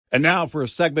And now for a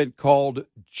segment called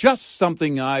Just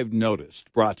Something I've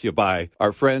Noticed, brought to you by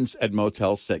our friends at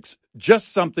Motel 6.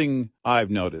 Just something I've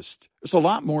noticed. There's a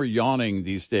lot more yawning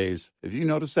these days. Have you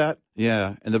noticed that?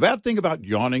 Yeah. And the bad thing about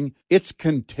yawning, it's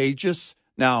contagious.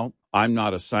 Now, I'm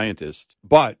not a scientist,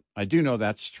 but I do know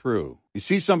that's true. You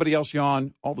see somebody else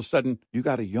yawn, all of a sudden, you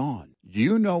got to yawn.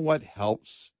 You know what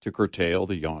helps to curtail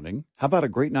the yawning? How about a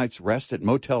great night's rest at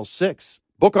Motel 6?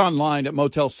 Book online at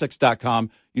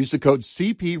motel6.com. Use the code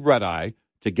CPRedEye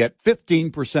to get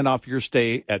 15% off your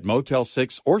stay at Motel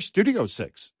 6 or Studio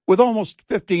 6. With almost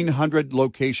 1,500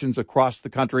 locations across the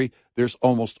country, there's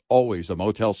almost always a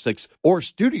Motel 6 or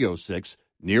Studio 6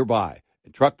 nearby.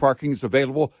 And truck parking is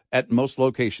available at most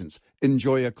locations.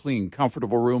 Enjoy a clean,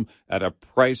 comfortable room at a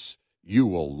price you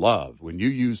will love when you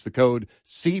use the code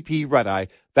CPRedEye.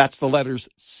 That's the letters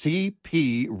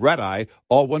CPRedEye,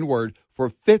 all one word, for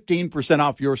 15%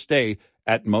 off your stay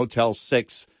at Motel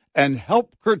 6 and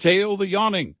help curtail the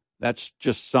yawning. That's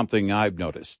just something I've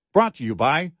noticed. Brought to you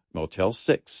by Motel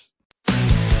 6.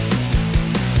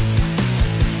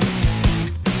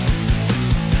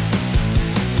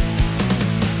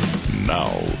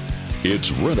 Now, it's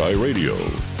Red Eye Radio.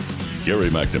 Gary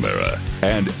McNamara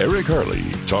and Eric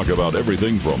Harley talk about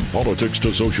everything from politics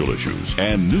to social issues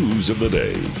and news of the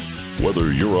day.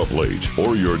 Whether you're up late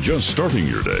or you're just starting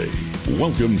your day,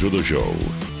 welcome to the show.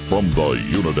 From the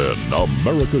Uniden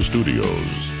America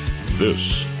Studios,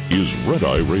 this is Red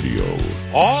Eye Radio.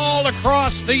 All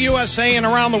across the USA and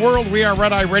around the world, we are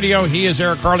Red Eye Radio. He is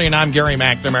Eric Harley, and I'm Gary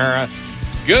McNamara.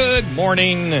 Good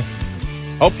morning.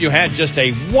 Hope you had just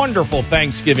a wonderful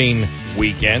Thanksgiving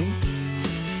weekend.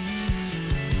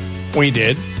 We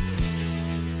did.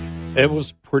 It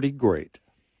was pretty great.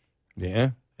 Yeah.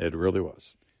 It really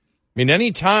was. I mean,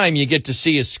 any time you get to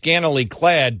see a scantily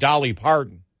clad Dolly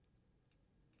Parton.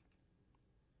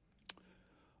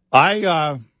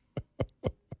 I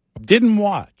didn't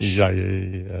watch. Yeah.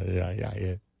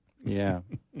 Yeah.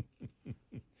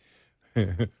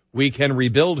 We can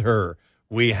rebuild her.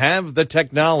 We have the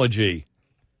technology.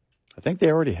 I think they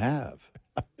already have.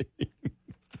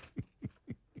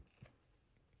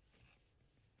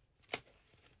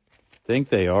 Think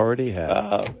they already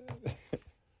have.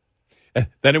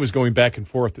 Then it was going back and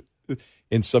forth,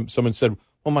 and someone said,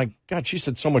 "Oh my God, she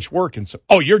said so much work," and so,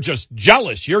 "Oh, you're just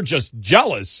jealous. You're just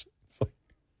jealous." It's like,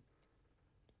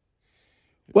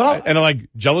 well, and I'm like,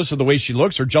 jealous of the way she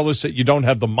looks, or jealous that you don't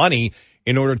have the money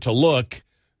in order to look,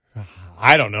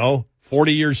 I don't know,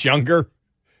 40 years younger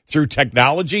through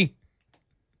technology.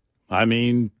 I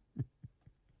mean.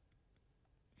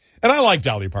 And I like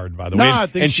Dolly Parton, by the no, way. I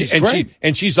think she's great.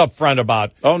 She's upfront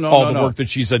about all the work that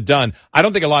she's done. I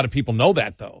don't think a lot of people know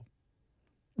that, though.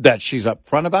 That she's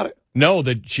upfront about it? No,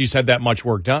 that she's had that much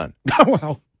work done.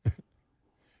 Well.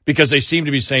 Because they seem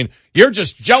to be saying, you're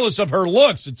just jealous of her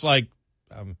looks. It's like,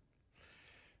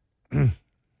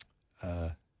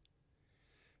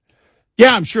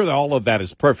 yeah, I'm sure that all of that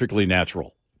is perfectly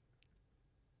natural.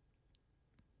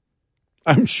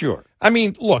 I'm sure. I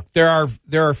mean, look, there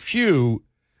are few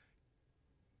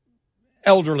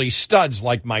elderly studs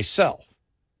like myself.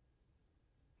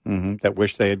 That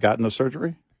wish they had gotten the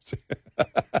surgery? I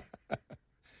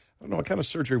don't know. What kind of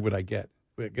surgery would I get?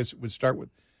 I guess it would start with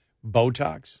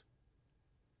Botox.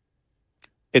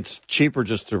 It's cheaper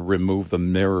just to remove the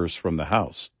mirrors from the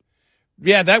house.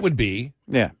 Yeah, that would be.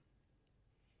 Yeah.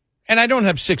 And I don't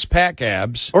have six-pack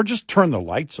abs. Or just turn the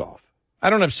lights off.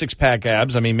 I don't have six-pack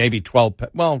abs. I mean, maybe 12.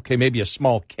 Well, okay, maybe a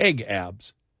small keg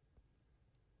abs.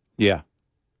 Yeah.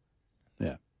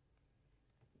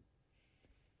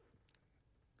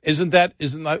 Isn't that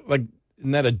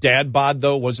a dad bod,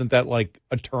 though? Wasn't that like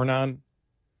a turn on?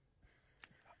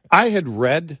 I had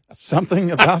read something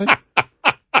about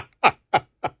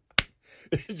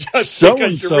it.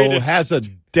 So-and-so has a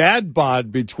dad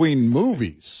bod between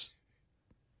movies.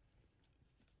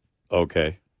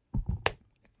 Okay.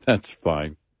 That's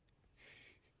fine.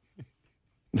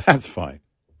 That's fine.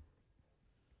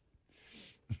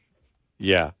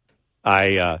 Yeah.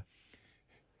 I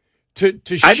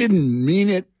didn't mean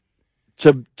it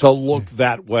to look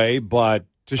that way, but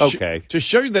okay. To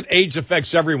show you that age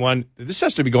affects everyone, this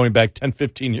has to be going back 10,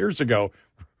 15 years ago.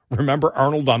 Remember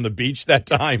Arnold on the beach that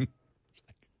time?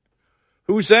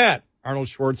 Who's that? Arnold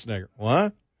Schwarzenegger.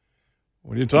 What?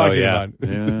 What are you talking about?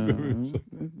 Yeah.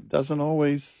 It doesn't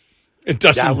always. It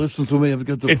doesn't. Yeah, listen to me. I've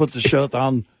got to put the shirt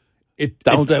on.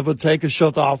 Don't ever take a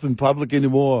shirt off in public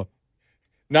anymore.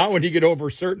 Not when you get over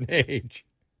a certain age.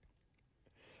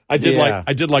 I did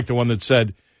like the one that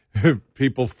said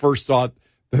people first thought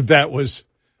that was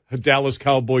a Dallas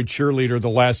Cowboy cheerleader the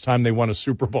last time they won a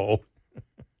Super Bowl.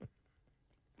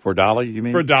 For Dolly, you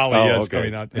mean? For Dolly, yes, okay.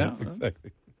 coming out. Yes, Yeah.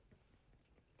 exactly.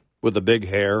 With the big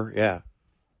hair, yeah.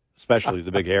 Especially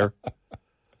the big hair.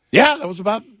 Yeah, that's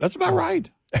about right.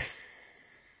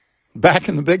 Back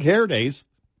in the big hair days.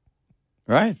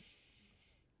 Right?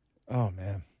 Oh,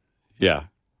 man. Yeah.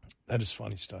 That is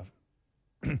funny stuff.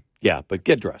 Yeah, but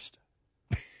get dressed.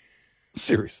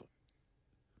 Seriously.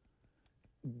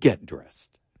 Get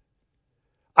dressed.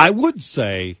 I would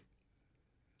say,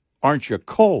 aren't you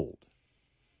cold?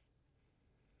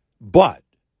 But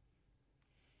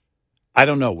I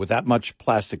don't know. With that much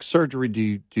plastic surgery,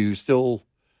 do you still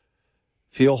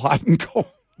feel hot and cold?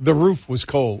 The roof was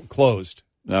closed.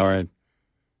 All right.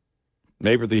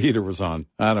 Maybe the heater was on.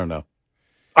 I don't know.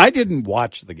 I didn't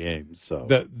watch the game, so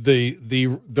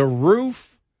The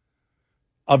roof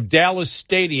of Dallas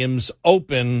stadiums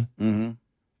open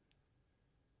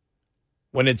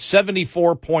when it's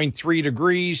 74.3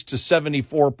 degrees to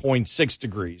 74.6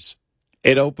 degrees.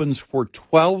 it opens for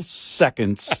 12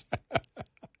 seconds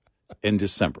in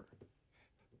December.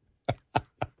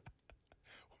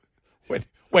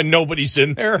 When nobody's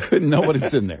in there?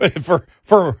 Nobody's in there.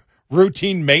 for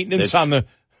routine maintenance It's on the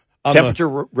temperature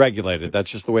regulated. That's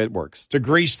just the way it works. to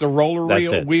grease the roller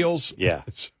That's it. wheels. Yeah.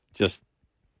 Just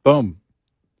boom.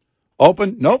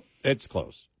 Open. Nope. It's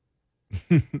closed.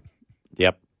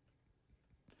 Yep.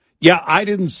 Yeah, I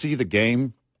didn't see the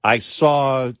game. I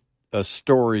saw a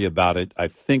story about it. I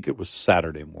think it was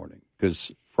Saturday morning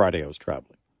because Friday I was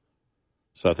traveling.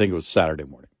 So I think it was Saturday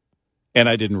morning. And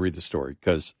I didn't read the story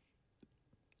because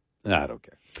I don't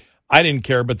care. I didn't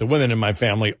care, but the women in my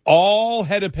family all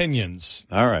had opinions.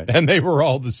 All right. And they were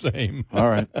all the same. All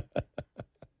right.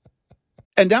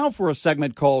 And now for a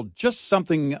segment called Just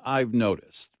Something I've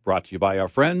Noticed, brought to you by our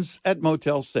friends at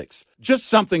Motel 6. Just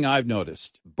something I've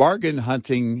noticed. Bargain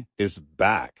hunting is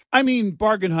back. I mean,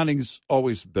 bargain hunting's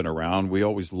always been around. We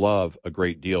always love a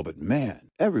great deal. But man,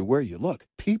 everywhere you look,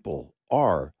 people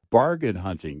are bargain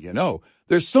hunting. You know,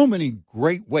 there's so many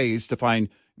great ways to find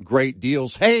great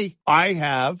deals. Hey, I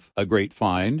have a great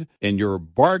find in your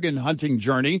bargain hunting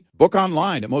journey. Book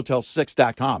online at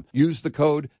Motel6.com. Use the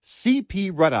code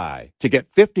CP Red Eye to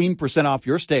get 15% off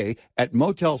your stay at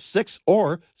Motel 6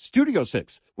 or Studio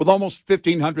 6. With almost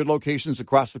 1,500 locations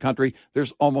across the country,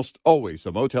 there's almost always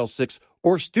a Motel 6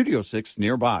 or Studio 6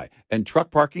 nearby, and truck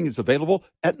parking is available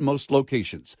at most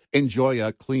locations. Enjoy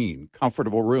a clean,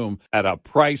 comfortable room at a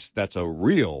price that's a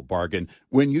real bargain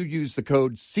when you use the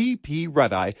code CP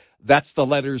Red Eye. That's the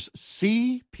letters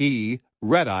CP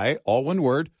Red Eye, all one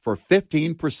word, for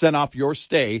 15% off your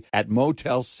stay at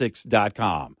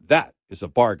Motel6.com. That is a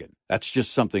bargain. That's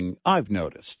just something I've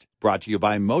noticed. Brought to you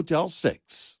by Motel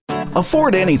 6.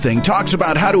 Afford Anything talks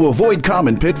about how to avoid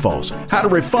common pitfalls, how to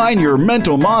refine your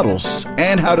mental models,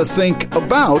 and how to think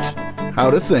about how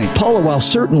to think. Paula, while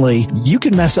certainly you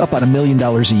can mess up on $1 million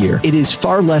a year, it is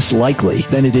far less likely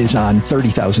than it is on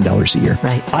 $30,000 a year.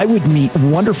 Right. I would meet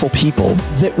wonderful people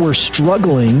that were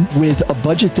struggling with a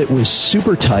budget that was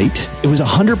super tight. It was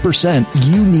 100%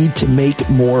 you need to make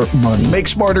more money. Make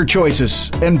smarter choices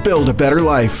and build a better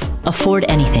life. Afford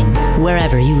Anything,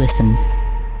 wherever you listen.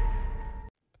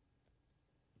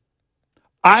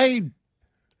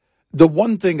 The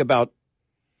one thing about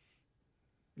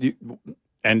you,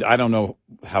 and I don't know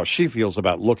how she feels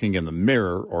about looking in the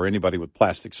mirror or anybody with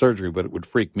plastic surgery, but it would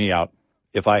freak me out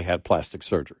if I had plastic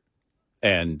surgery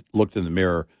and looked in the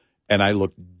mirror and I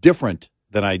looked different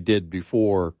than I did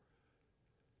before.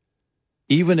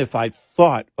 Even if I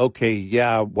thought, okay,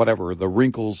 yeah, whatever, the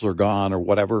wrinkles are gone or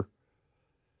whatever,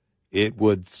 it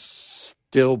would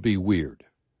still be weird.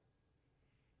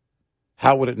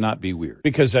 How would it not be weird?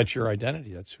 Because that's your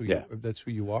identity. That's who Yeah. that's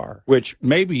who you are. Which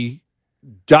maybe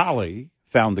Dolly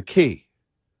found the key.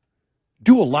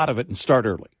 Do a lot of it and start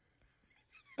early.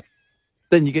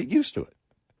 Then you get used to it.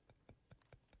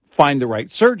 Find the right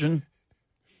surgeon.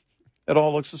 It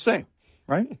all looks the same,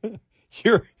 right?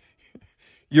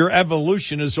 Your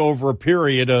evolution is over a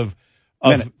period of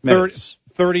Minutes.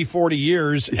 30, 40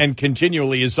 years and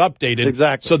continually is updated.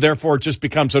 Exactly. So therefore it just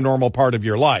becomes a normal part of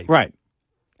your life. Right.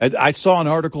 I saw an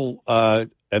article,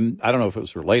 and I don't know if it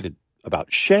was related,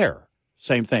 about Cher.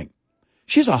 Same thing.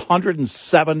 She's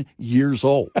 107 years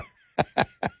old.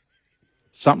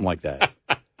 Something like that.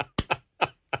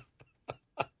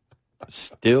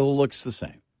 Still looks the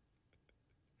same.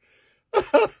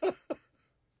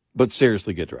 But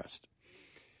seriously, get dressed.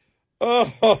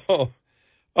 Oh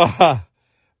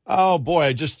boy!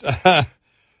 I just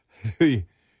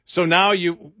so now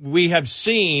we have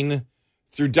seen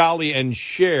through Dolly and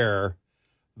Cher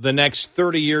the next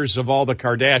 30 years of all the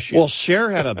Kardashians. Well, Cher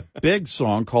had a big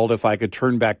song called "If I Could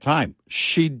Turn Back Time."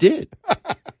 She did.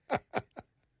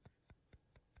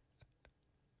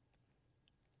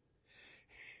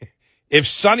 If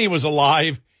Sonny was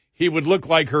alive, he would look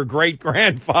like her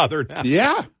great-grandfather now.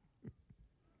 Yeah.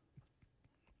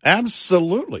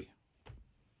 Absolutely.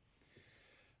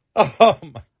 Oh,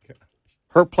 my God.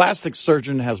 Her plastic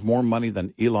surgeon has more money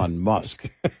than Elon Musk.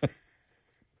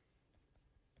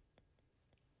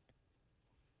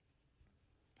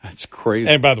 That's crazy.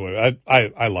 And by the way,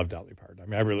 I love Dolly Parton. I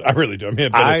mean, I really do. I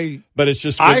mean, but it's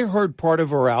just. I heard part of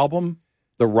her album,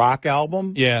 the rock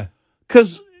album. Yeah.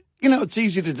 Because, it's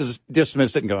easy to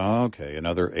dismiss it and go, oh, okay,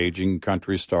 another aging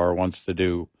country star wants to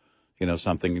do,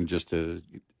 something and just to.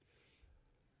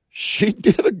 She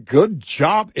did a good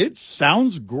job. It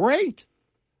sounds great.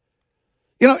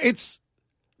 It's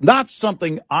not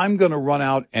something I'm going to run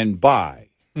out and buy.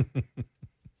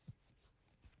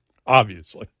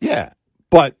 Obviously. Yeah.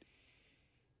 But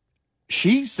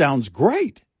she sounds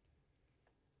great.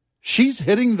 She's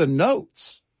hitting the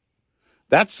notes.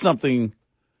 That's something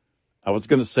I was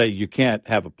going to say you can't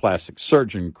have a plastic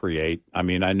surgeon create. I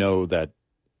mean, I know that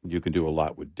you can do a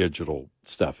lot with digital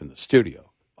stuff in the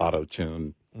studio,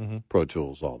 auto-tune, Pro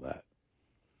Tools, all that.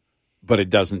 But it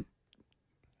doesn't,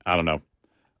 I don't know.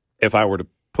 If I were to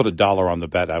put $1 on the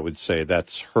bet, I would say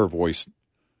that's her voice,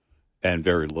 and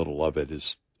very little of it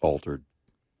is altered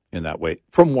in that way,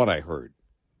 from what I heard.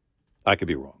 I could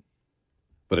be wrong.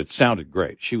 But it sounded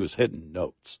great. She was hitting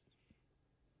notes.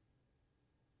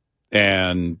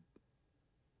 And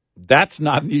that's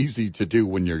not easy to do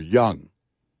when you're young.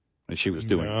 And she was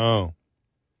doing it.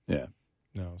 Yeah.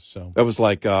 No, so. That was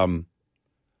like Glenn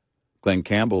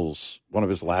Campbell's, one of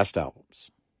his last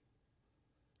albums.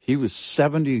 He was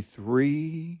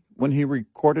 73 when he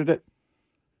recorded it.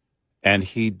 And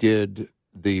he did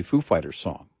the Foo Fighters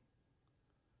song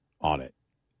on it,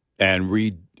 and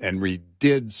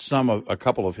redid a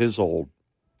couple of his old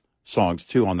songs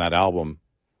too on that album,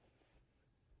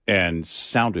 and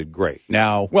sounded great.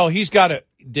 Now, well, he's got it.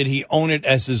 Did he own it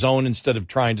as his own instead of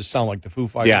trying to sound like the Foo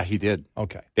Fighters? Yeah, he did.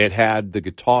 Okay, it had the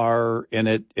guitar in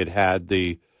it. It had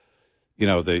the,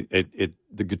 the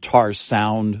guitar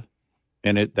sound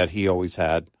in it that he always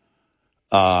had.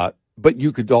 But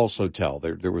you could also tell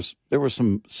there was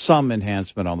some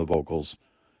enhancement on the vocals.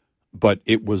 But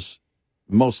it was,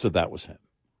 most of that was him.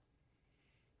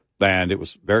 And it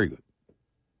was very good.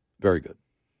 Very good.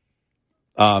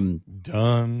 Done.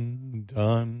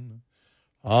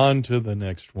 On to the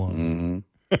next one.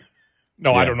 Mm-hmm.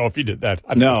 No, yeah. I don't know if he did that.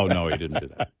 No, he didn't do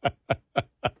that.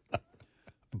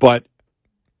 But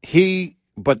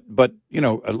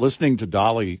listening to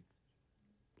Dolly,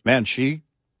 man, she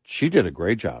did a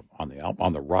great job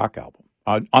on the rock album.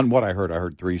 On what I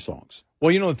heard 3 songs.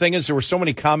 Well, the thing is, there were so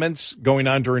many comments going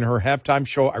on during her halftime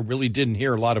show. I really didn't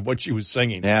hear a lot of what she was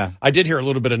singing. Yeah, I did hear a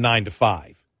little bit of 9 to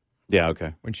 5. Yeah,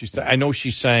 okay. When I know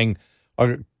she sang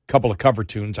a couple of cover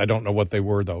tunes. I don't know what they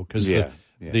were though, because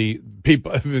the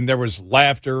people. I mean, there was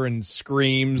laughter and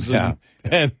screams and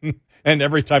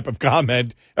every type of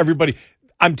comment. Everybody,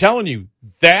 I'm telling you,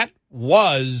 that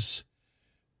was.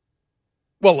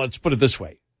 Well, let's put it this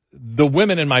way. The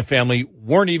women in my family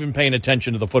weren't even paying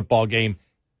attention to the football game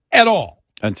at all.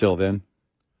 Until then?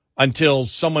 Until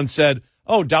someone said,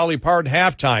 oh, Dolly Parton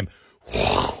halftime.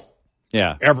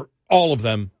 Yeah. All of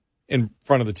them in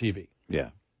front of the TV. Yeah.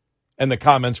 And the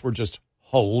comments were just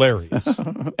hilarious.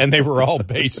 And they were all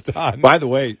based on... By the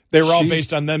way... They were all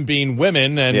based on them being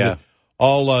women and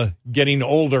all getting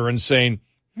older and saying,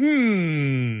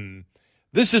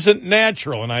 this isn't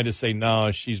natural. And I just say,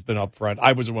 no, she's been up front.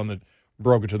 I was the one that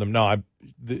broke it to them. No,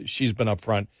 she's been up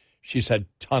front. She's had a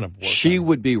ton of work. She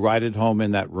would be right at home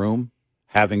in that room,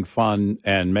 having fun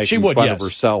and making fun of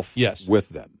herself with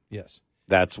them. Yes.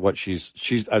 That's what she's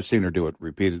I've seen her do it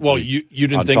repeatedly. Well, you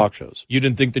didn't on think talk shows. You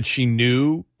didn't think that she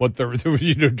knew what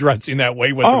dressing that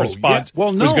way, what the response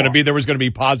was going to be. There was going to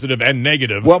be positive and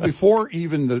negative. Well, before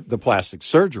even the plastic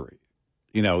surgery,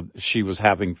 she was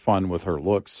having fun with her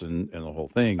looks and the whole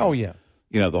thing. Oh yeah.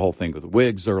 The whole thing with the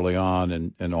wigs early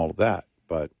on and all of that.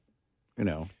 But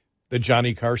the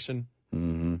Johnny Carson.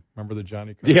 Mm-hmm. Remember the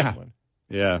Johnny Carson one?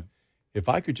 Yeah. If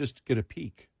I could just get a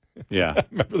peek. Yeah.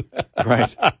 Remember that?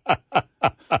 Right.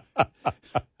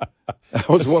 That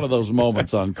was one of those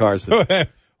moments on Carson.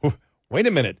 Wait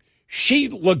a minute. She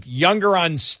looked younger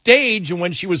on stage than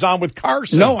when she was on with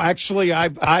Carson. No, actually,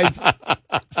 I've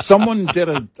someone did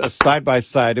a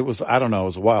side-by-side. It was, I don't know, it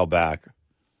was a while back,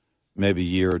 maybe a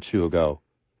year or two ago.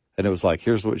 And it was like,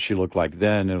 here's what she looked like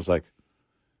then. And it was like,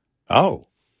 oh,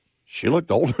 she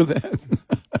looked older then.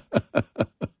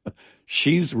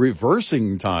 She's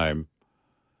reversing time,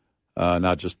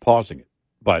 not just pausing it.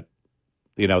 But,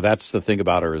 that's the thing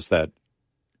about her, is that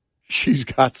she's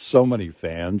got so many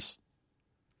fans.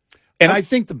 And I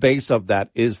think the base of that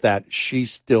is that she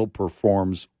still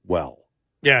performs well.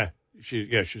 Yeah,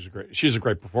 she's a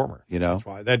great performer. You know, that's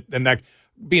why that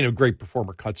being a great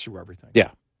performer cuts through everything.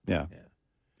 Yeah.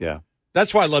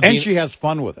 That's why I love. And she has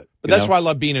fun with it. But that's why I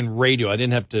love being in radio. I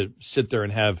didn't have to sit there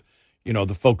and have,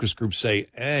 the focus group say,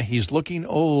 he's looking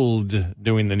old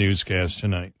doing the newscast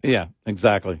tonight. Yeah,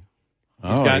 exactly.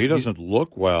 He doesn't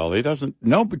look well. He doesn't.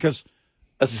 No, because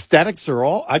aesthetics are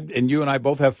all. And you and I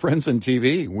both have friends in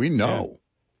TV. We know.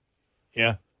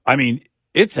 Yeah. I mean,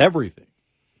 it's everything.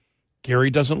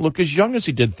 Gary doesn't look as young as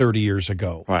he did 30 years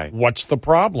ago. Right. What's the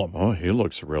problem? Oh, he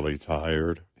looks really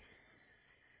tired.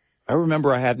 I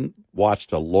remember I hadn't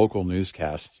watched a local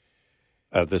newscast,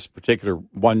 this particular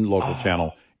one local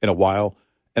channel, in a while.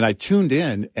 And I tuned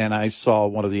in and I saw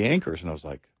one of the anchors and I was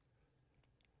like,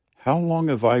 how long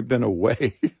have I been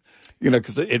away?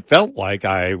 Because it felt like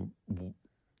I,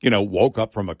 woke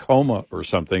up from a coma or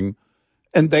something.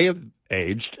 And they have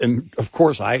aged. And of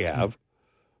course I have.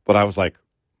 But I was like,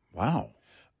 wow.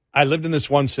 I lived in this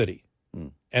one city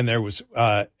and there was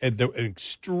an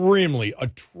extremely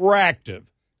attractive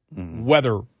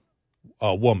weather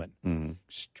woman,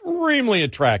 extremely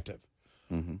attractive.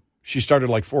 Mm-hmm. She started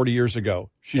like 40 years ago.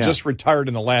 She just retired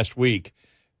in the last week,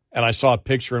 and I saw a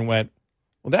picture and went,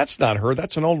 well, that's not her.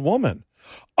 That's an old woman.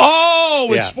 Oh,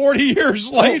 it's 40 years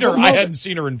later. I hadn't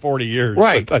seen her in 40 years.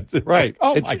 Right, right.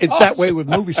 Oh, it's that way with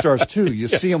movie stars, too. You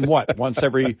see them, once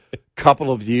every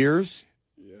couple of years?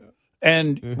 Yeah.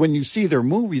 And when you see their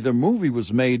movie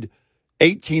was made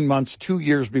 18 months, 2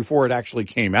 years before it actually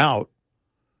came out.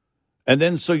 And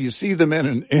then so you see them in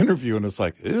an interview, and it's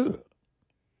like, ew.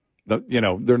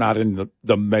 They're not in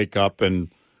the makeup,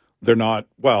 and they're not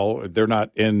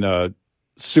in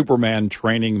Superman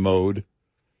training mode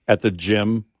at the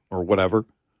gym or whatever.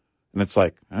 And it's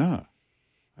like,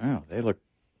 they look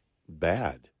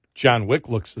bad. John Wick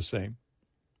looks the same.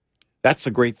 That's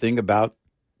the great thing about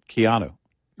Keanu.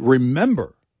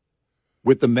 Remember,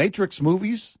 with the Matrix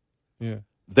movies,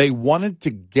 they wanted to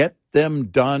get them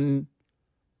done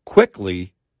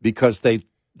quickly because they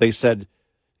said,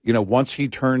 once he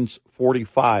turns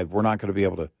 45, we're not going to be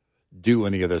able to do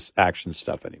any of this action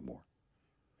stuff anymore.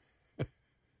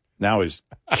 Now he's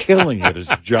killing it as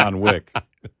John Wick.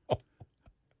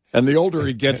 And the older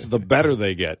he gets, the better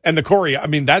they get. And the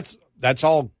choreo, that's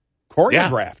all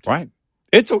choreographed. Yeah, right.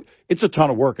 It's a ton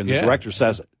of work, and the director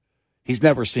says it. He's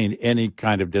never seen any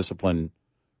kind of discipline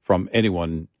from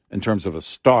anyone in terms of a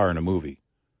star in a movie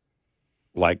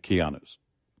like Keanu's.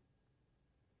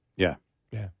 Yeah.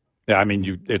 Yeah. Yeah,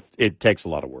 it takes a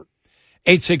lot of work.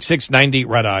 866-90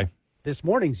 Red Eye. This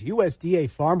morning's USDA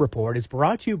Farm Report is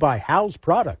brought to you by House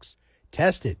Products.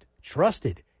 Tested,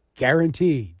 trusted,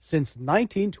 guaranteed since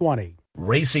 1920.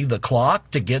 Racing the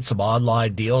clock to get some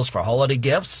online deals for holiday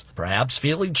gifts? Perhaps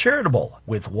feeling charitable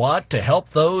with what to help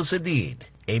those in need?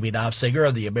 Amy Knopfsinger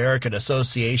of the American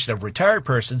Association of Retired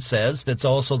Persons says it's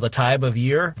also the time of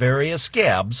year various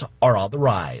scams are on the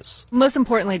rise. Most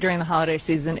importantly during the holiday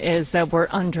season is that we're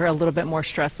under a little bit more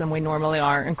stress than we normally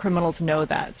are, and criminals know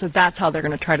that. So that's how they're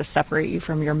going to try to separate you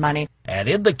from your money. And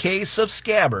in the case of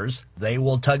scammers, they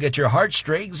will tug at your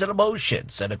heartstrings and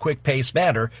emotions in a quick-paced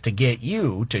manner to get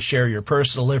you to share your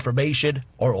personal information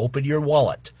or open your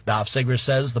wallet. Knopfsinger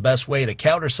says the best way to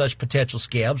counter such potential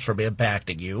scams from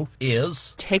impacting you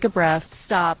is take a breath,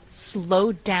 stop,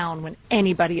 slow down when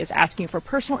anybody is asking for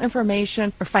personal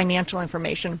information or financial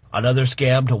information. Another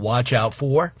scam to watch out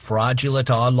for, fraudulent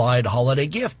online holiday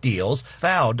gift deals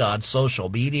found on social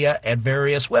media and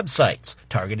various websites,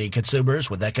 targeting consumers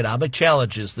with economic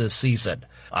challenges this season.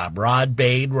 I'm Ron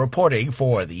Bain reporting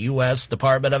for the U.S.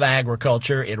 Department of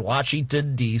Agriculture in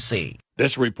Washington, D.C.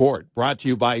 This report brought to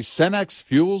you by Cenex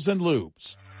Fuels and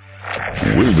Lubes.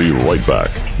 We'll be right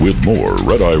back with more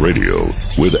Red Eye Radio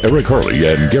with Eric Harley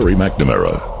and Gary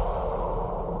McNamara.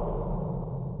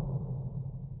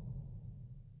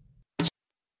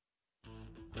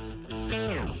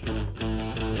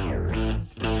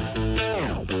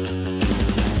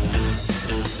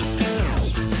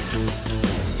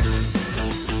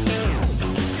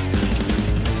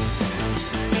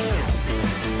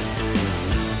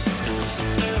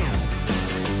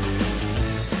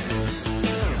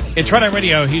 It's Red Eye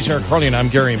Radio. He's Eric Harley, and I'm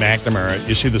Gary McNamara.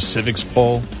 You see the civics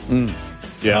poll?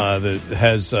 Yeah. That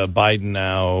has Biden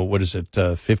now, what is it,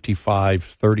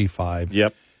 55-35.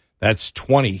 Yep. That's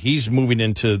 20. He's moving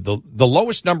into the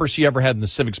lowest numbers he ever had in the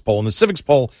civics poll. And the civics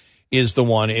poll is the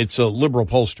one. It's a liberal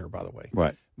pollster, by the way.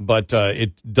 Right. But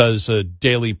it does a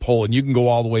daily poll, and you can go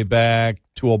all the way back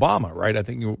to Obama, right? I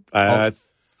think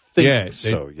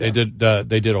so. They did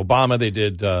Obama, they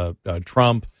did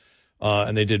Trump,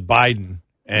 and they did Biden.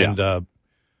 And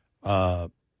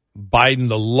Biden,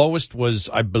 the lowest was,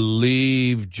 I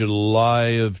believe,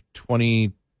 July of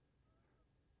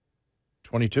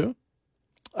 2022.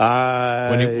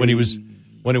 When it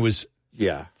was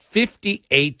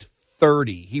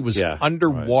 58-30, he was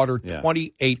underwater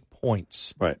 28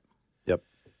 points. Right. Yep.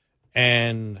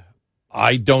 And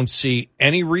I don't see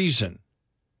any reason.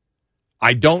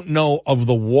 I don't know of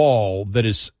the wall that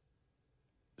is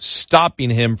stopping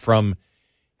him from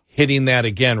hitting that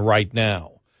again right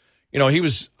now. You know, he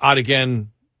was out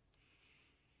again,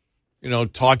 you know,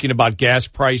 talking about gas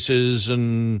prices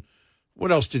and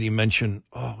what else did he mention?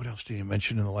 Oh, what else did he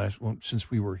mention in the last one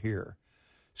since we were here?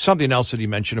 Something else that he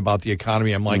mentioned about the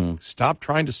economy. I'm like, stop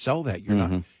trying to sell that. You're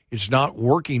not. It's not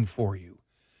working for you.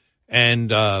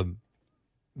 And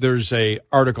there's a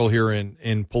article here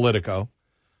in Politico,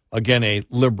 again a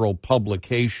liberal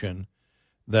publication,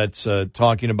 that's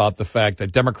talking about the fact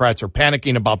that Democrats are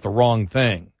panicking about the wrong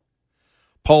thing.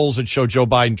 Polls that show Joe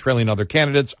Biden trailing other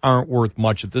candidates aren't worth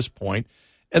much at this point,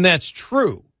 and that's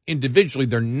true. Individually,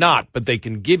 they're not, but they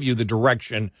can give you the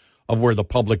direction of where the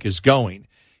public is going.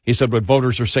 He said what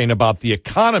voters are saying about the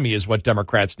economy is what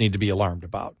Democrats need to be alarmed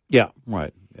about. Yeah,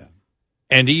 right. Yeah.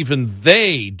 And even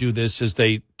they do this as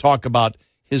they talk about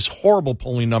his horrible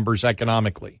polling numbers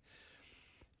economically.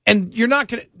 And you're not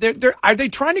going to, are they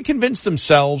trying to convince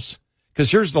themselves?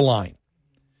 Because here's the line.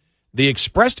 The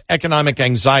expressed economic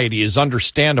anxiety is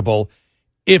understandable,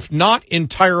 if not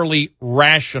entirely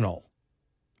rational.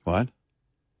 What?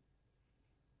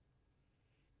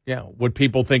 Yeah, what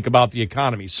people think about the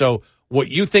economy. So what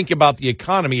you think about the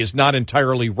economy is not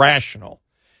entirely rational.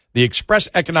 The expressed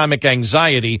economic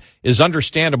anxiety is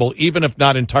understandable, even if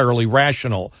not entirely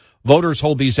rational. Voters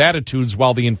hold these attitudes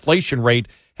while the inflation rate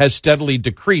has steadily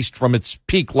decreased from its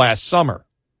peak last summer.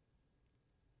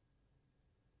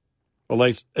 Well,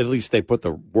 at least they put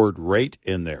the word rate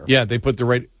in there. Yeah, they put the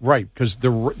rate right because the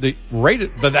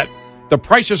rate, but that the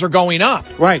prices are going up.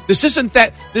 Right. This isn't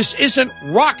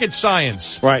rocket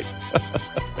science. Right.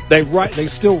 They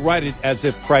still write it as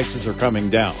if prices are coming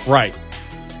down. Right.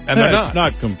 And they're not. It's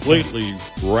not completely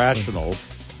rational,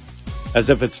 as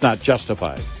if it's not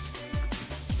justified.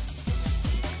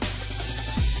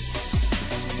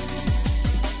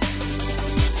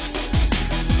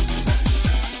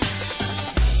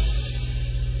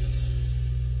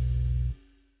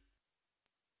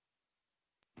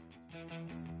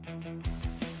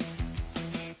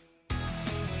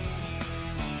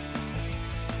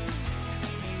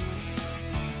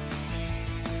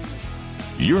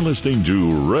 You're listening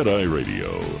to Red Eye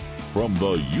Radio from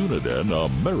the Uniden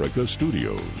America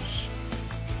Studios.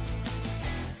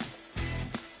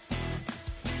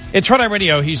 It's Red Eye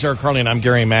Radio. He's Eric Carly, and I'm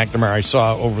Gary McNamara. I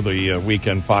saw over the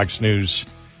weekend Fox News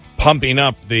pumping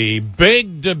up the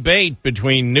big debate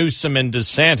between Newsom and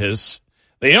DeSantis.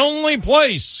 The only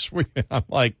place. I'm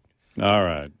like,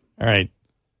 all right,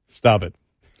 stop it.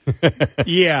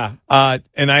 Yeah.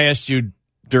 And I asked you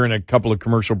during a couple of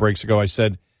commercial breaks ago, I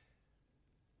said,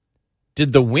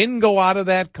 did the wind go out of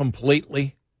that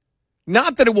completely?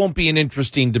 Not that it won't be an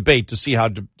interesting debate to see how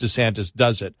DeSantis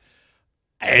does it.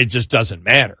 It just doesn't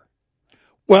matter.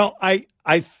 Well, I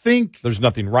think there's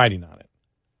nothing riding on it.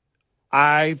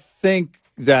 I think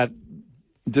that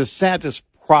DeSantis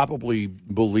probably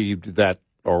believed that,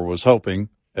 or was hoping,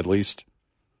 at least,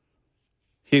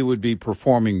 he would be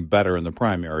performing better in the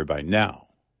primary by now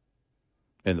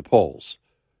in the polls.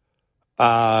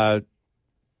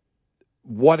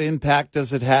 What impact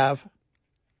does it have?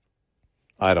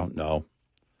 I don't know.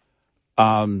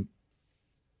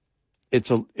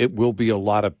 It will be a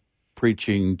lot of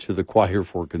preaching to the choir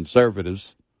for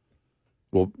conservatives.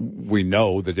 Well, we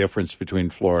know the difference between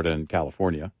Florida and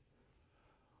California.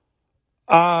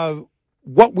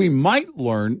 What we might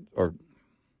learn, or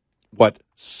what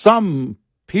some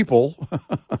people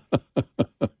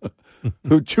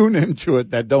who tune into it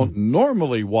that don't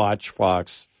normally watch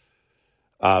Fox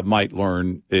might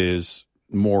learn, is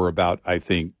more about, I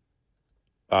think,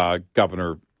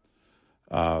 Governor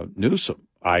Newsom.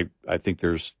 I think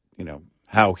there's,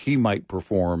 how he might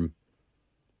perform.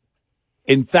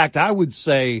 In fact, I would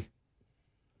say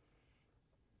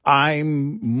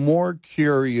I'm more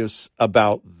curious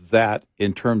about that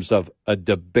in terms of a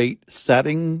debate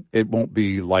setting. It won't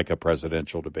be like a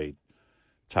presidential debate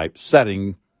type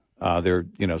setting there,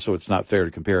 so it's not fair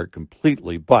to compare it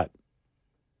completely, but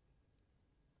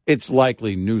it's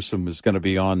likely Newsom is going to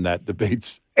be on that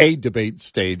debate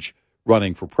stage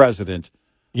running for president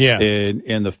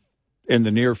in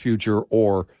the near future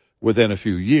or within a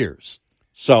few years.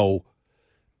 So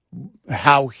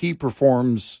how he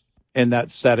performs in that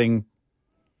setting,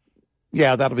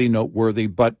 that'll be noteworthy.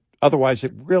 But Otherwise,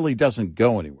 it really doesn't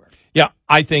go anywhere. Yeah,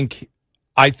 I think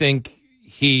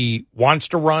he wants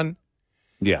to run.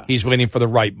 Yeah. He's waiting for the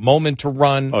right moment to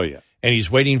run. Oh, yeah. And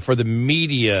he's waiting for the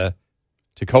media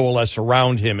to coalesce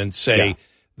around him and say,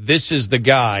 this is the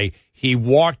guy. He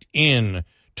walked in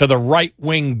to the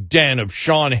right-wing den of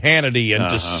Sean Hannity and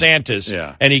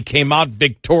DeSantis, and he came out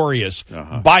victorious.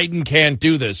 Biden can't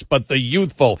do this, but the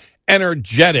youthful,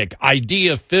 energetic,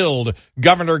 idea-filled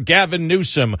Governor Gavin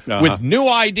Newsom with new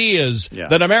ideas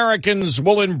that Americans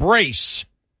will embrace.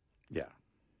 Yeah.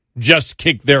 Just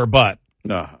kick their butt.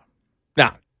 Now,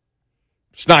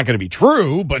 it's not going to be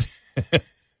true, but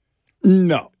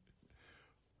no.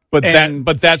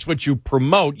 But that's what you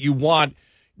promote. You want.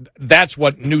 That's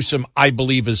what Newsom, I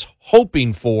believe, is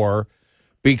hoping for,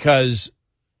 because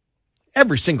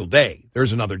every single day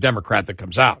there's another Democrat that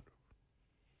comes out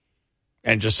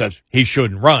and just says he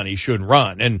shouldn't run. He shouldn't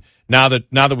run. And now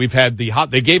that we've had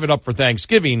they gave it up for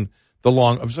Thanksgiving. I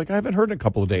was like, I haven't heard in a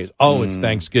couple of days. Oh, it's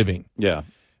Thanksgiving. Yeah.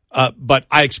 But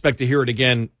I expect to hear it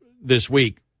again this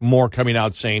week. More coming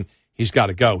out saying he's got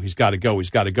to go. He's got to go.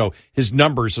 He's got to go. His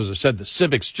numbers, as I said, the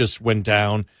civics just went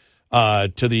down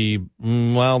to the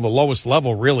lowest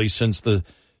level really since the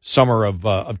summer of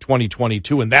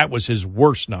 2022, and that was his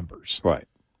worst numbers. Right.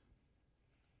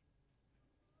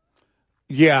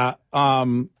 Yeah.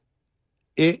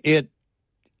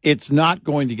 It's not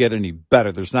going to get any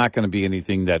better. There's not going to be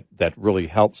anything that really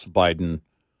helps Biden,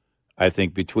 I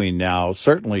think, between now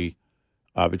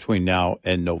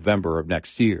and November of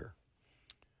next year.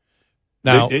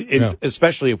 Now,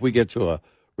 especially if we get to a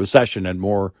recession, and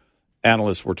more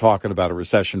analysts were talking about a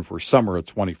recession for summer of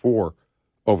 24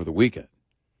 over the weekend.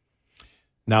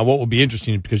 Now, what will be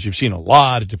interesting, because you've seen a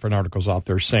lot of different articles out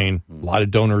there saying a lot of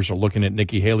donors are looking at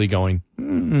Nikki Haley going,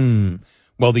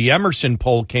 Well, the Emerson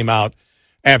poll came out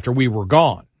after we were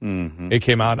gone. Mm-hmm. It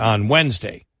came out on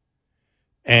Wednesday.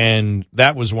 And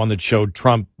that was one that showed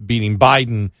Trump beating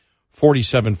Biden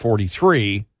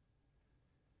 47-43.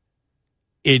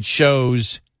 It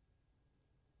shows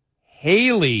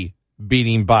Haley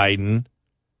beating Biden.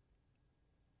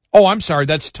 Oh, I'm sorry.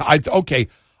 That's tied. Okay.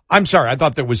 I'm sorry. I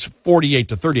thought that was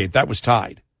 48-38. That was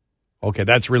tied. Okay.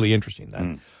 That's really interesting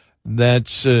then.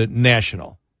 That's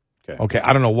national. Okay.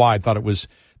 I don't know why I thought it was.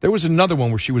 There was another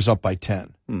one where she was up by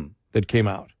 10 that came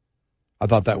out. I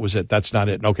thought that was it. That's not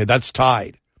it. Okay. That's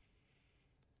tied.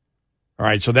 All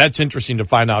right. So that's interesting to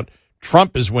find out.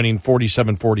 Trump is winning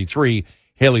 47-43,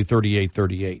 Haley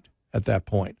 38-38 at that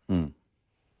point.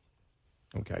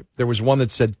 Okay. There was one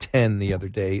that said 10 the other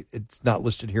day. It's not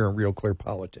listed here in Real Clear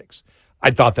Politics.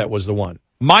 I thought that was the one.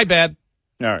 My bad.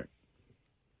 All right.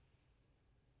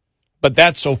 But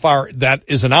that so far, that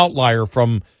is an outlier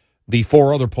from the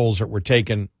 4 other polls that were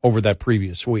taken over that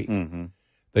previous week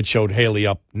that showed Haley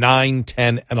up 9,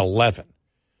 10, and 11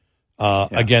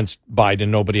 against Biden.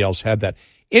 Nobody else had that.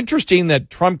 Interesting that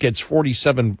Trump gets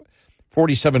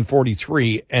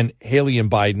 47-43, and Haley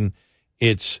and Biden,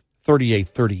 it's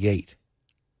 38-38.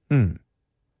 A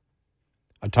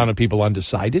ton of people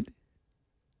undecided?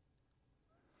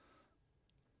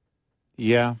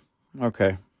 Yeah.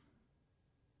 Okay.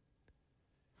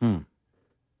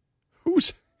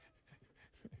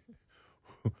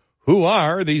 Who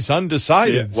are these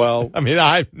undecideds? Yeah, well, I mean,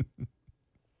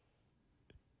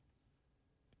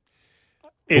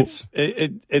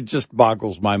 it just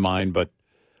boggles my mind, but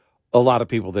a lot of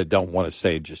people that don't want to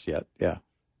say it just yet. Yeah.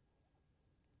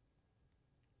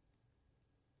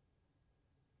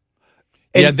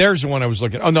 Yeah, there's the one I was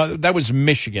looking. Oh no, that was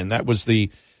Michigan. That was the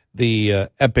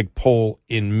epic poll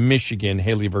in Michigan,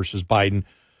 Haley versus Biden,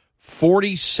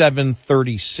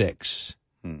 47-36.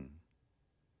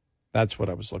 That's what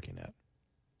I was looking at.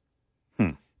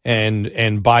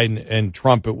 And Biden and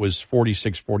Trump, it was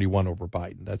 46-41 over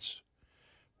Biden. That's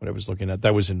what I was looking at.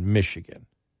 That was in Michigan.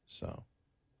 So,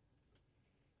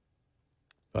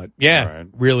 but yeah,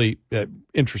 really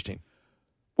interesting.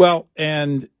 Well,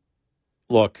 and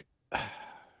look,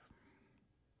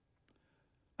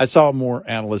 I saw more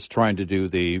analysts trying to do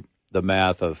the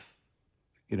math of,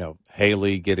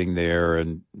 Haley getting there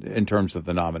and in terms of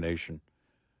the nomination.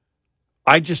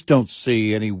 I just don't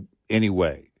see any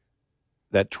way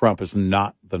that Trump is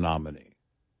not the nominee.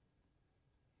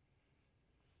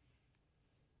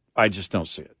 I just don't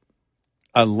see it.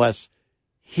 Unless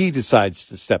he decides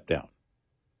to step down.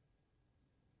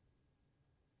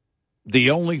 The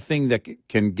only thing that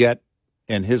can get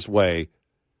in his way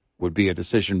would be a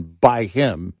decision by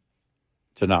him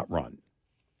to not run,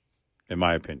 in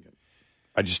my opinion.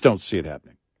 I just don't see it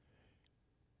happening.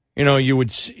 You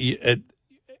would see it,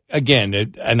 again,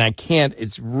 and I can't,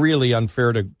 it's really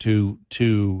unfair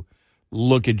to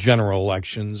look at general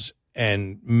elections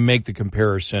and make the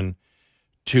comparison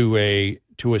to a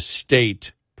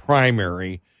state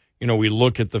primary, we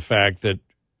look at the fact that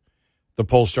the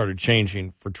polls started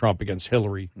changing for Trump against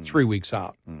Hillary 3 weeks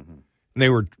out. Mm-hmm. And they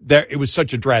were there. It was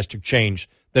such a drastic change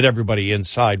that everybody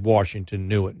inside Washington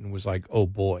knew it and was like, oh,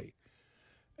 boy.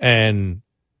 And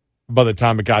by the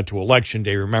time it got to Election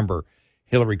Day, remember,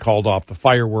 Hillary called off the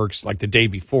fireworks like the day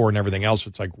before and everything else.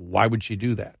 It's like, why would she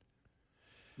do that?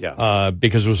 Yeah.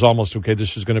 Because it was almost, okay,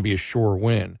 this is going to be a sure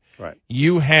win. Right.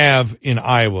 You have in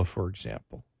Iowa, for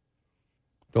example,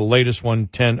 the latest one,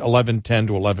 11-10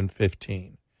 to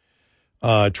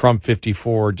 11-15. Trump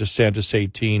 54, DeSantis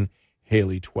 18,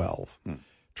 Haley 12.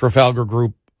 Trafalgar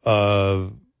Group,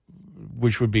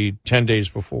 which would be 10 days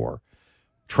before.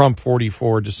 Trump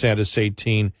 44, DeSantis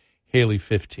 18, Haley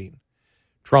 15.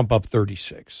 Trump up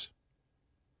 36.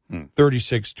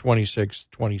 36, 26,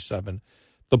 27.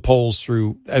 The polls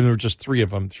through, and there were just three of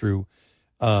them through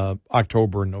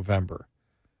October and November.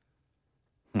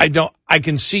 I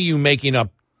can see you making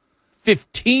up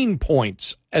 15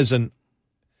 points as a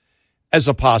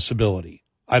possibility.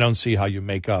 I don't see how you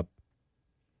make up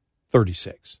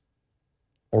 36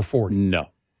 or 40. No.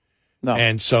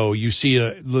 And so you see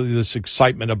this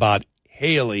excitement about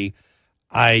Haley.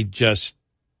 I just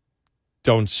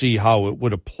don't see how it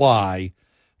would apply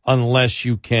unless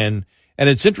you can. And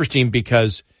it's interesting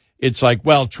because it's like,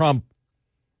 well, Trump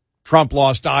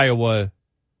lost Iowa,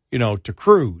 to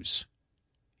Cruz.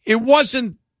 It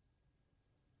wasn't.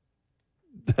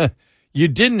 You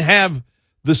didn't have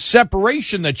the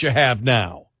separation that you have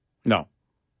now.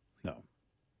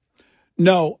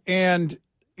 No. And,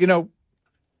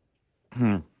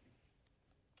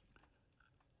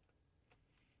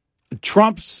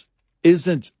 Trump's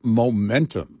isn't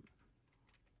momentum.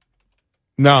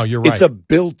 No, you're right. It's a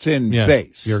built-in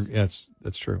base.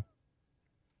 That's true.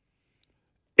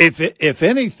 If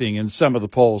anything, in some of the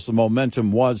polls, the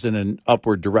momentum was in an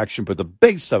upward direction, but the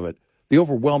base of it, the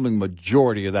overwhelming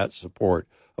majority of that support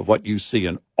of what you see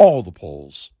in all the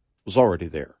polls was already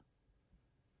there.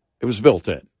 It was built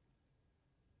in.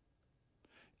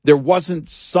 There wasn't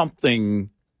something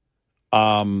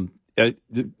over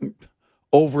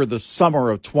the summer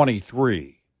of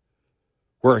 23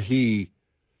 where he,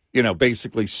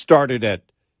 basically started at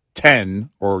 10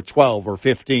 or 12 or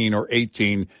 15 or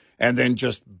 18 and then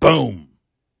just, boom,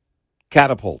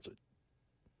 catapulted.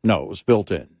 No, it was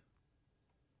built in.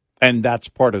 And that's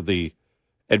part of the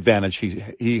advantage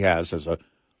he has as a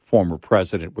former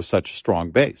president with such a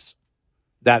strong base.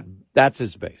 That's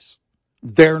his base.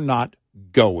 They're not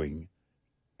going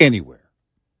anywhere.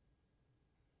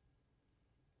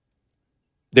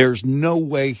 There's no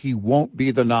way he won't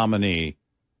be the nominee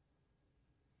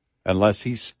unless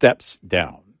he steps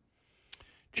down.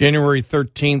 January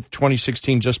 13th,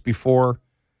 2016, just before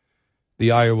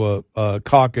the Iowa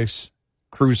caucus,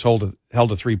 Cruz held a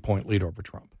 3-point lead over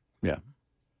Trump. Yeah.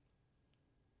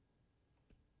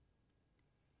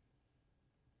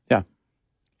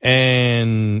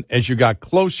 And as you got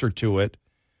closer to it,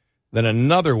 then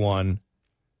another one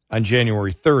on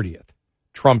January 30th,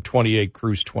 Trump 28,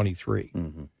 Cruz 23.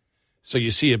 Mm-hmm. So you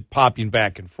see it popping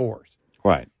back and forth.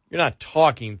 Right. You're not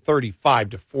talking 35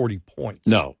 to 40 points.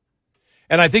 No.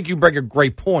 And I think you bring a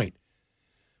great point.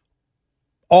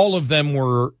 All of them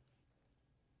were,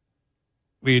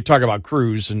 we talk about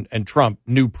Cruz and Trump,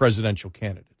 new presidential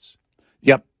candidates.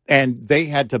 Yep. And they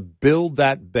had to build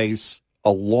that base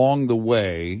along the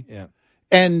way. Yeah.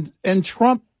 And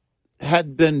Trump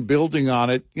had been building on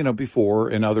it, before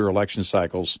in other election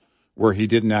cycles where he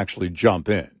didn't actually jump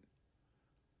in.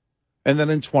 And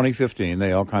then in 2015,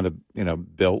 they all kind of,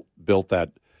 built that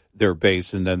their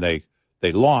base, and then they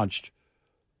launched.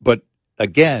 But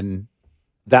again,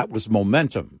 that was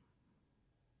momentum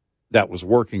that was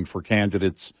working for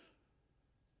candidates.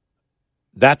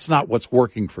 That's not what's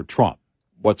working for Trump.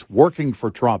 What's working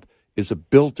for Trump is a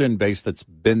built-in base that's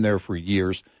been there for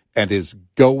years and is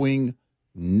going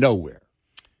nowhere.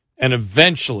 And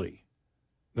eventually,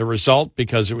 the result,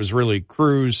 because it was really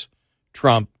Cruz,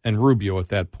 Trump, and Rubio at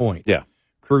that point. Yeah.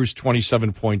 Cruz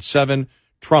 27.7,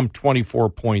 Trump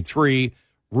 24.3,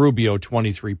 Rubio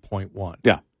 23.1.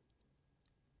 Yeah.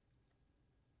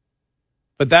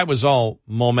 But that was all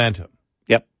momentum.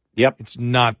 Yep. It's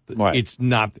not. Right. It's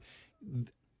not.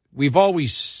 We've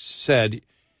always said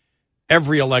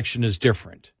every election is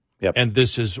different. Yep. And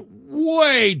this is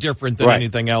way different than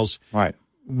anything else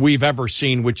we've ever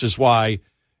seen, which is why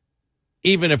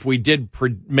even if we did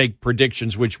make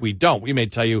predictions, which we don't, we may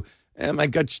tell you, my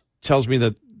gut tells me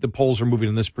that the polls are moving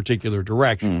in this particular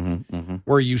direction,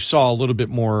 where you saw a little bit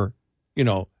more,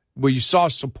 where you saw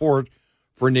support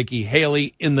for Nikki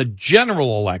Haley in the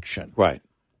general election. Right.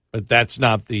 But that's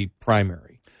not the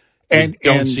primary. And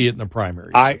don't see it in the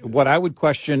primary. What I would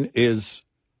question is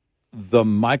the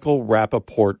Michael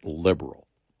Rappaport liberal.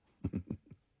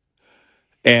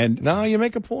 And no, you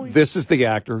make a point. This is the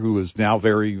actor who is now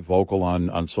very vocal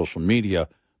on social media,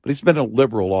 but he's been a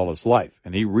liberal all his life.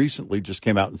 And he recently just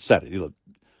came out and said it. He looked,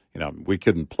 we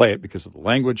couldn't play it because of the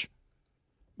language,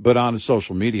 but on his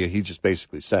social media, he just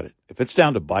basically said it. If it's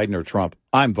down to Biden or Trump,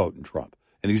 I'm voting Trump.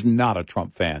 And he's not a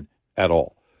Trump fan at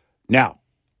all. Now,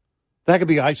 that could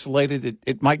be isolated.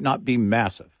 It might not be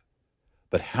massive,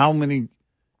 but how many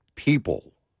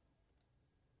people,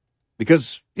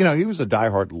 because, he was a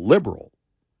diehard liberal,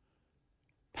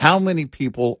 how many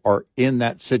people are in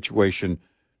that situation,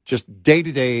 just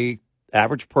day-to-day,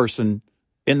 average person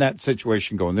in that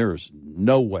situation going, there is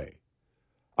no way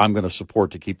I'm going to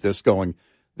support to keep this going.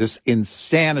 This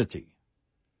insanity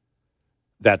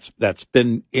that's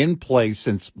been in place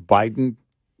since Biden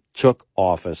took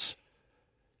office.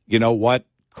 You know what?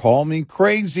 Call me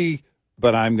crazy,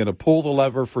 but I'm going to pull the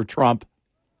lever for Trump.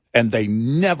 And they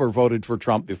never voted for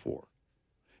Trump before.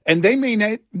 And they may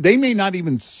not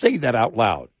even say that out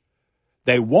loud.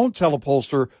 They won't tell a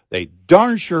pollster. They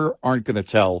darn sure aren't going to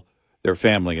tell their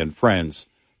family and friends.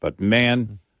 But,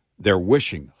 man, they're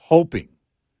wishing, hoping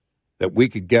that we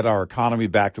could get our economy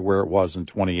back to where it was in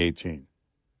 2018.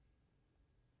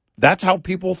 That's how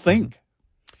people think.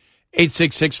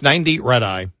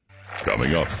 866-90-RED-EYE.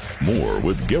 Coming up, more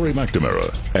with Gary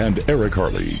McNamara and Eric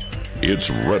Harley. It's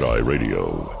Red Eye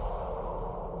Radio.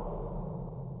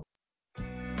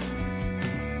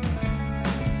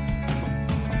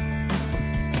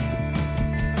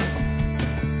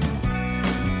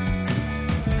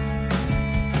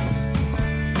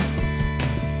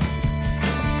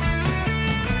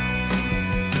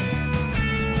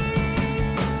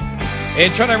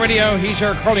 It's Red Eye Radio. He's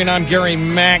Eric Harley, and I'm Gary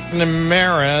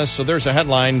McNamara. So there's a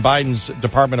headline. Biden's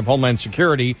Department of Homeland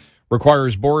Security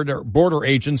requires border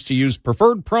agents to use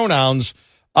preferred pronouns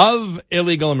of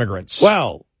illegal immigrants.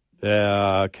 Well,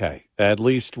 okay. At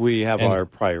least we have our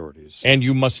priorities. And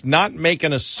you must not make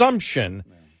an assumption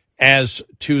as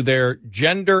to their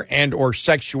gender and or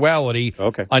sexuality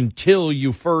until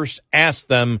you first ask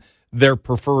them their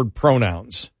preferred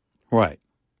pronouns. Right.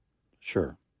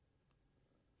 Sure.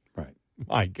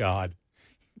 My God.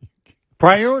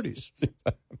 Priorities.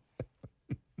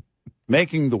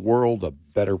 Making the world a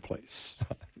better place.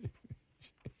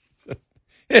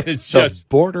 The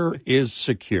border is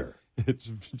secure. It's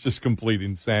just complete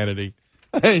insanity.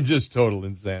 Just total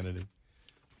insanity.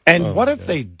 And what if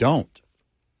they don't?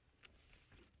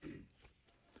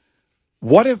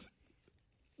 Where's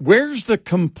the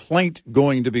complaint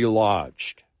going to be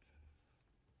lodged?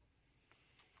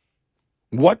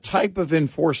 What type of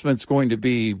enforcement's going to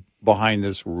be behind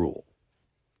this rule?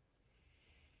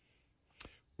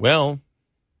 Well,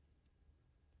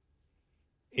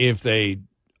 if they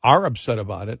are upset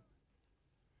about it,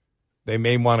 they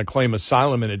may want to claim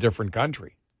asylum in a different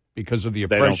country because of the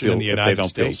oppression in the United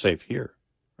States. They don't feel safe here.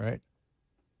 Right.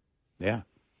 Yeah.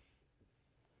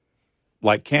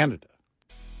 Like Canada.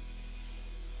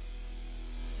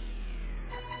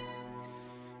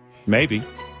 Maybe.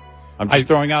 I'm just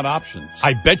throwing out options.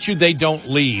 I bet you they don't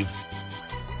leave.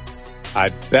 I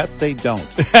bet they don't.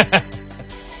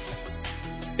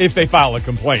 If they file a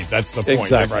complaint, that's the point.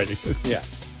 Exactly. Right? Yeah.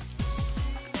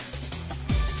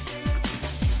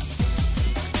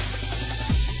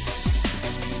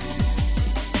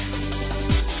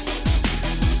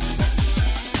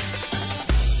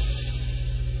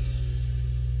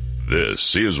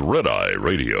 This is Red Eye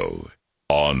Radio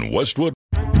on Westwood.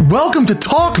 Welcome to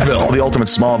Talkville, the ultimate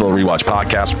Smallville rewatch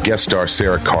podcast. Guest star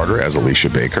Sarah Carter as Alicia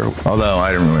Baker, although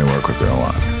I didn't really work with her a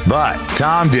lot. But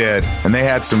Tom did, and they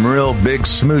had some real big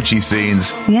smoochy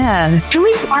scenes. Yeah. Can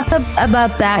we talk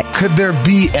about that? Could there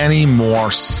be any more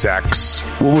sex?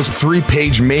 What was a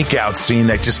 3-page makeout scene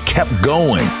that just kept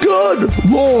going? Good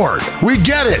Lord, we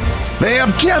get it. They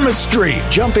have chemistry.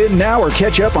 Jump in now or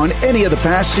catch up on any of the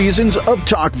past seasons of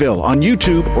Talkville on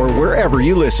YouTube or wherever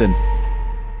you listen.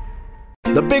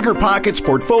 The Bigger Pockets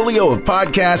portfolio of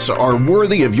podcasts are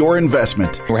worthy of your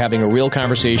investment. We're having a real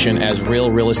conversation as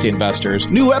real estate investors.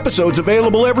 New episodes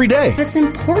available every day. It's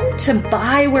important to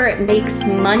buy where it makes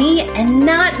money and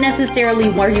not necessarily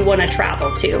where you want to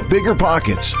travel to. Bigger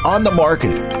Pockets, On the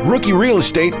Market, Rookie Real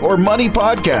Estate, or Money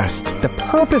Podcast. The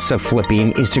purpose of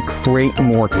flipping is to create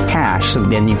more cash so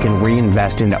then you can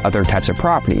reinvest into other types of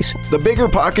properties. The Bigger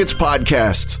Pockets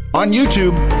Podcast on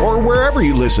YouTube or wherever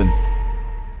you listen.